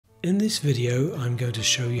In this video I'm going to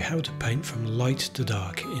show you how to paint from light to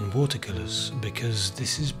dark in watercolors, because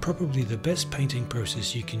this is probably the best painting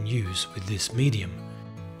process you can use with this medium.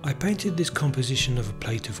 I painted this composition of a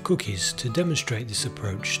plate of cookies to demonstrate this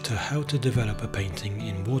approach to how to develop a painting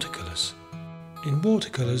in watercolors. In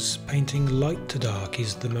watercolors, painting light to dark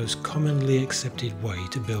is the most commonly accepted way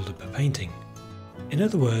to build up a painting. In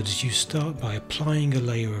other words, you start by applying a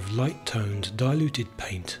layer of light-toned, diluted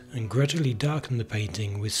paint and gradually darken the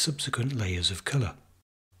painting with subsequent layers of colour.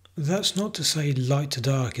 That's not to say light to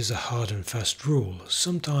dark is a hard and fast rule.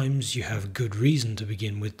 Sometimes you have good reason to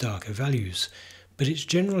begin with darker values, but it's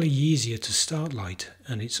generally easier to start light,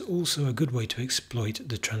 and it's also a good way to exploit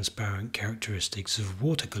the transparent characteristics of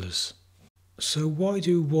watercolours. So why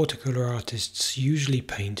do watercolour artists usually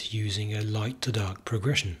paint using a light to dark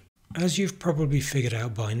progression? As you've probably figured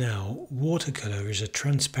out by now, watercolour is a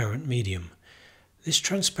transparent medium. This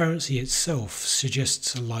transparency itself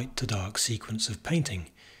suggests a light to dark sequence of painting.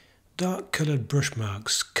 Dark coloured brush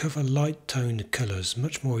marks cover light toned colours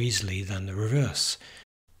much more easily than the reverse.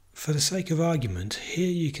 For the sake of argument, here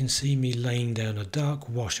you can see me laying down a dark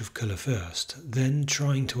wash of colour first, then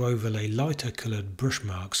trying to overlay lighter coloured brush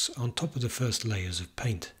marks on top of the first layers of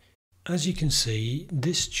paint. As you can see,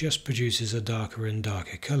 this just produces a darker and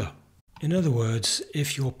darker colour. In other words,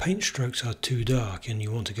 if your paint strokes are too dark and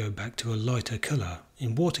you want to go back to a lighter colour,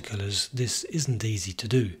 in watercolours this isn't easy to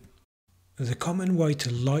do. The common way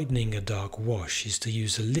to lightening a dark wash is to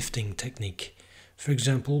use a lifting technique, for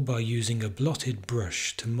example by using a blotted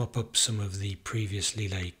brush to mop up some of the previously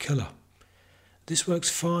laid colour. This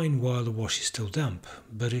works fine while the wash is still damp,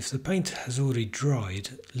 but if the paint has already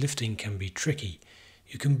dried, lifting can be tricky.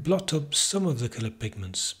 You can blot up some of the colour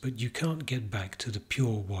pigments, but you can't get back to the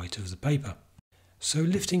pure white of the paper. So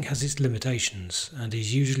lifting has its limitations and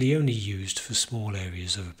is usually only used for small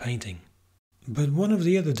areas of a painting. But one of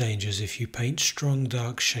the other dangers if you paint strong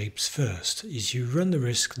dark shapes first is you run the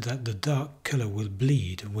risk that the dark colour will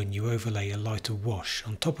bleed when you overlay a lighter wash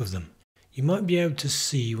on top of them. You might be able to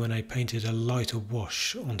see when I painted a lighter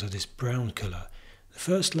wash onto this brown colour, the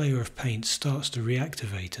first layer of paint starts to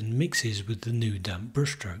reactivate and mixes with the new damp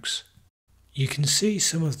brushstrokes. You can see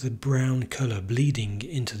some of the brown colour bleeding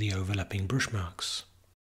into the overlapping brush marks.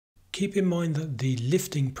 Keep in mind that the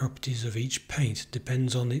lifting properties of each paint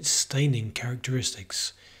depends on its staining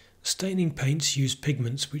characteristics. Staining paints use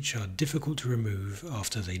pigments which are difficult to remove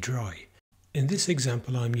after they dry. In this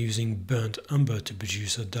example I'm using burnt umber to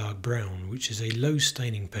produce a dark brown, which is a low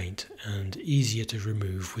staining paint and easier to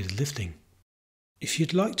remove with lifting. If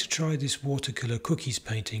you'd like to try this watercolour cookies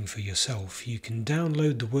painting for yourself, you can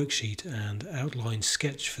download the worksheet and outline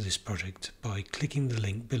sketch for this project by clicking the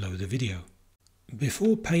link below the video.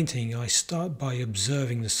 Before painting, I start by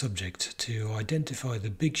observing the subject to identify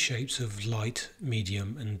the big shapes of light,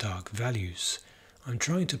 medium and dark values. I'm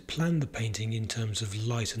trying to plan the painting in terms of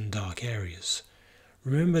light and dark areas.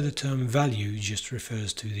 Remember, the term value just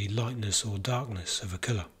refers to the lightness or darkness of a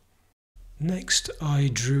colour. Next, I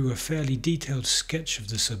drew a fairly detailed sketch of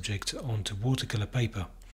the subject onto watercolour paper.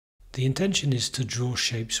 The intention is to draw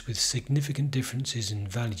shapes with significant differences in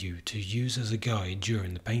value to use as a guide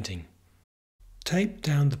during the painting. Tape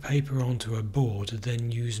down the paper onto a board,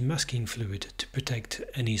 then use masking fluid to protect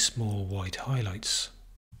any small white highlights.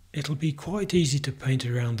 It'll be quite easy to paint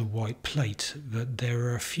around the white plate, but there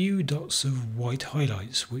are a few dots of white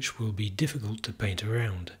highlights which will be difficult to paint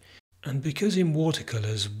around. And because in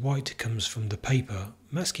watercolours white comes from the paper,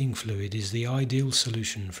 masking fluid is the ideal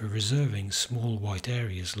solution for reserving small white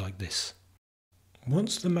areas like this.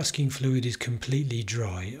 Once the masking fluid is completely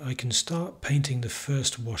dry, I can start painting the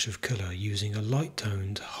first wash of colour using a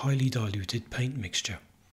light-toned, highly diluted paint mixture.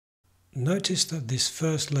 Notice that this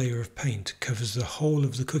first layer of paint covers the whole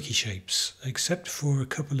of the cookie shapes, except for a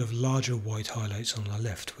couple of larger white highlights on the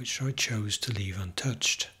left, which I chose to leave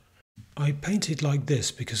untouched. I painted like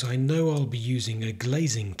this because I know I'll be using a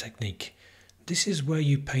glazing technique. This is where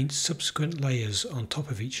you paint subsequent layers on top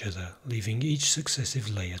of each other, leaving each successive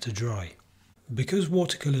layer to dry. Because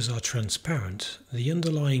watercolours are transparent, the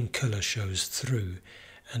underlying colour shows through,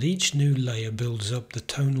 and each new layer builds up the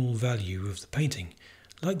tonal value of the painting.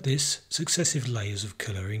 Like this, successive layers of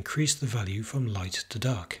colour increase the value from light to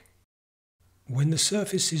dark. When the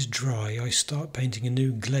surface is dry, I start painting a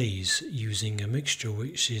new glaze using a mixture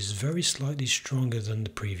which is very slightly stronger than the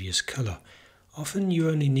previous colour. Often you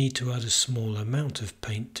only need to add a small amount of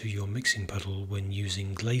paint to your mixing puddle when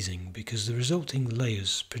using glazing, because the resulting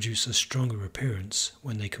layers produce a stronger appearance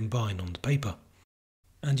when they combine on the paper.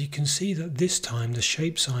 And you can see that this time the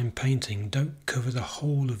shapes I'm painting don't cover the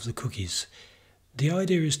whole of the cookies. The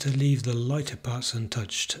idea is to leave the lighter parts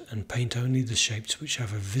untouched and paint only the shapes which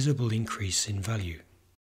have a visible increase in value.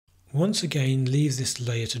 Once again, leave this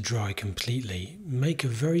layer to dry completely, make a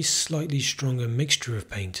very slightly stronger mixture of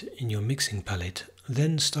paint in your mixing palette,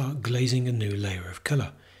 then start glazing a new layer of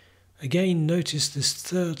colour. Again, notice this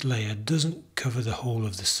third layer doesn't cover the whole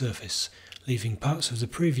of the surface, leaving parts of the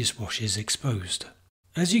previous washes exposed.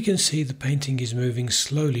 As you can see, the painting is moving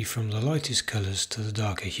slowly from the lightest colours to the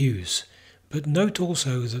darker hues, but note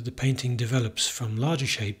also that the painting develops from larger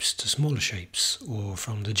shapes to smaller shapes, or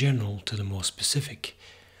from the general to the more specific.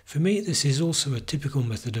 For me, this is also a typical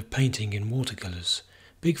method of painting in watercolours: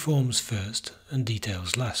 big forms first and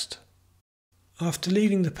details last. After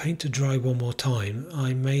leaving the paint to dry one more time,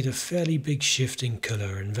 I made a fairly big shift in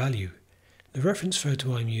colour and value. The reference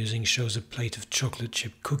photo I'm using shows a plate of chocolate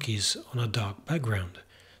chip cookies on a dark background,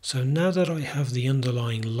 so now that I have the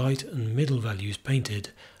underlying light and middle values painted,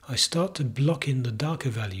 I start to block in the darker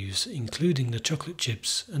values, including the chocolate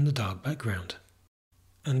chips and the dark background.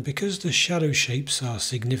 And because the shadow shapes are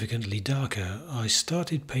significantly darker, I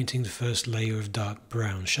started painting the first layer of dark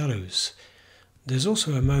brown shadows. There's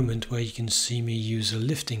also a moment where you can see me use a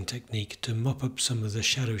lifting technique to mop up some of the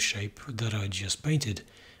shadow shape that I just painted,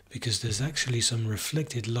 because there's actually some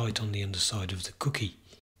reflected light on the underside of the cookie.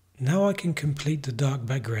 Now I can complete the dark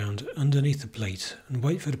background underneath the plate and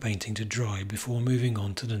wait for the painting to dry before moving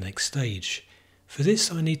on to the next stage. For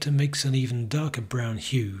this I need to mix an even darker brown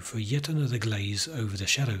hue for yet another glaze over the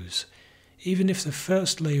shadows. Even if the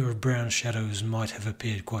first layer of brown shadows might have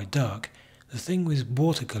appeared quite dark, the thing with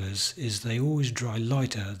watercolours is they always dry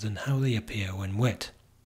lighter than how they appear when wet.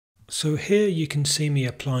 So here you can see me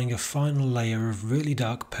applying a final layer of really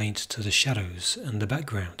dark paint to the shadows and the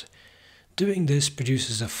background. Doing this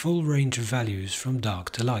produces a full range of values from dark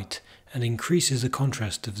to light and increases the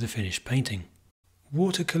contrast of the finished painting.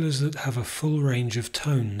 Watercolours that have a full range of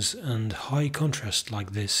tones and high contrast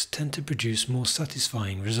like this tend to produce more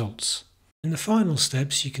satisfying results. In the final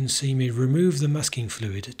steps you can see me remove the masking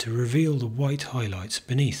fluid to reveal the white highlights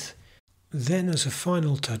beneath. Then as a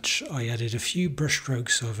final touch I added a few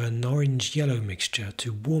brushstrokes of an orange-yellow mixture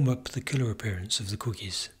to warm up the colour appearance of the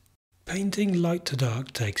cookies. Painting light to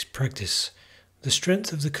dark takes practice. The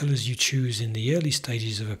strength of the colours you choose in the early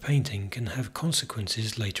stages of a painting can have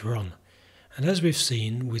consequences later on. And as we've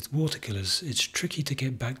seen, with watercolours it's tricky to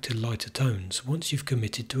get back to lighter tones once you've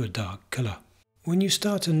committed to a dark colour. When you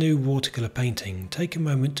start a new watercolour painting, take a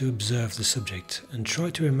moment to observe the subject and try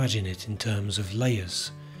to imagine it in terms of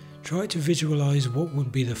layers. Try to visualise what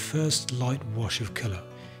would be the first light wash of colour,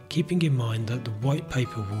 keeping in mind that the white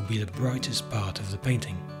paper will be the brightest part of the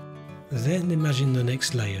painting. Then imagine the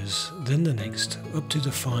next layers, then the next, up to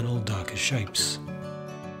the final darker shapes.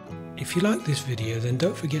 If you like this video, then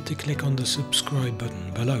don't forget to click on the subscribe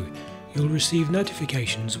button below. You'll receive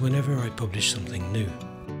notifications whenever I publish something new.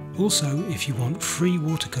 Also, if you want free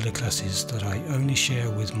watercolour classes that I only share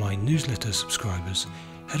with my newsletter subscribers,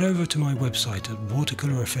 head over to my website at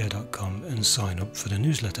watercoloraffair.com and sign up for the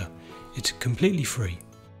newsletter. It's completely free.